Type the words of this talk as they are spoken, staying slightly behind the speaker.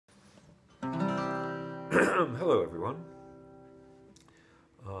Hello, everyone.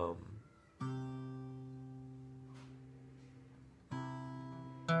 Um,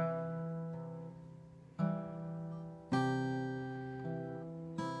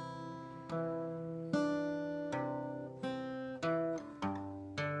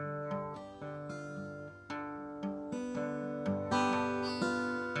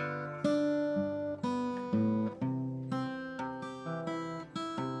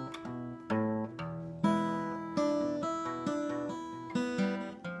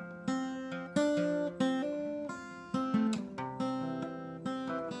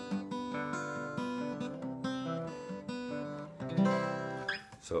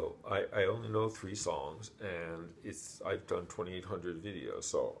 so I only know 3 songs, and I've done 2,800 videos,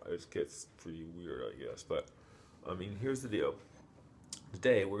 so it gets pretty weird, I guess. But I mean, here's the deal.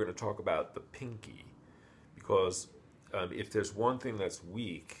 Today we're going to talk about the pinky, because if there's one thing that's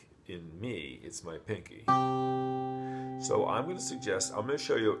weak in me, it's my pinky. So I'm going to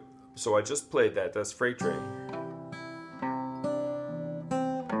show you. So I just played that. That's Freight Train.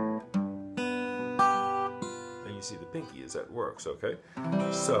 See the pinky as that works, okay?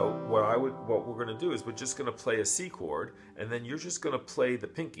 So what we're going to do is we're just going to play a C chord, and then you're just going to play the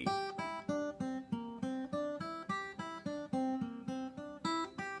pinky.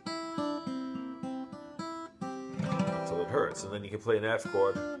 Until it hurts, and then you can play an F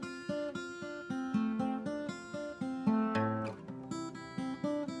chord.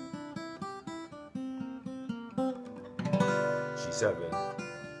 G7.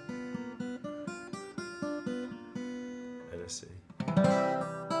 C.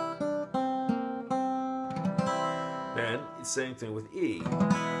 And same thing with E.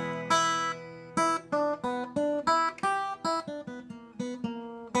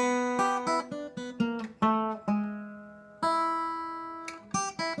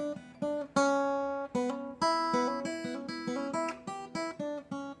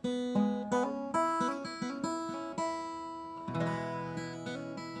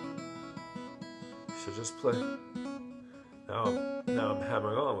 So just play. Now I'm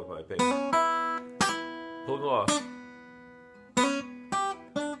hammering on with my pinky. Pulling off.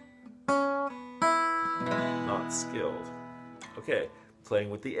 Not skilled. Okay, playing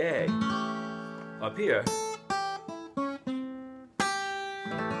with the A. Up here.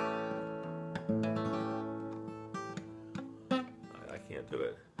 I can't do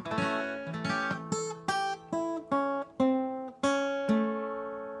it.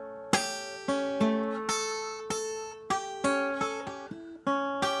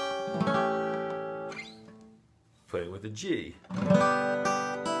 Playing with the G.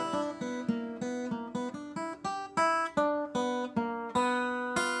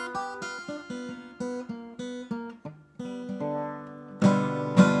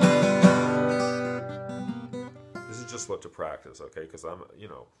 This is just what to practice, okay? Because I'm,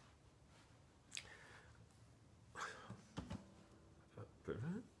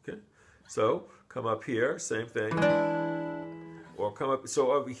 okay. So come up here, same thing. Or come up,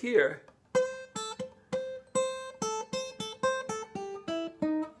 so over here,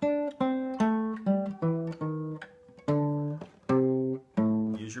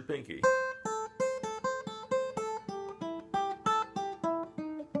 use your pinky.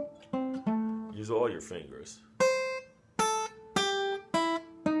 Use all your fingers.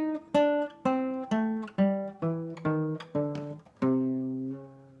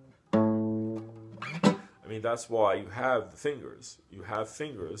 I mean, that's why you have the fingers. You have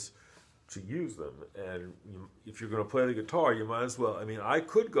fingers to use them. And if you're going to play the guitar, you might as well. I mean, I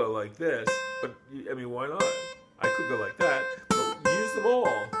could go like this, but I mean, why not? I could go like that, but use them all.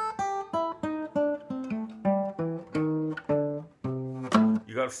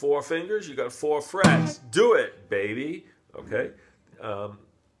 You got 4 fingers, you got 4 frets. Do it, baby. Okay?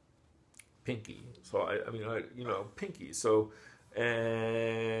 Pinky. So, pinky. So,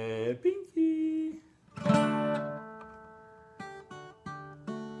 and pinky.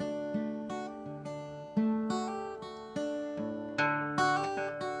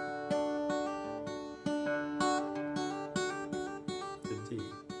 The D.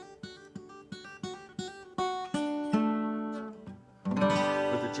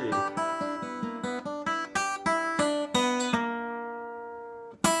 With the G.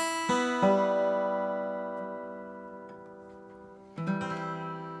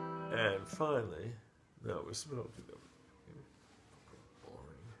 And finally, no, we're supposed to do that.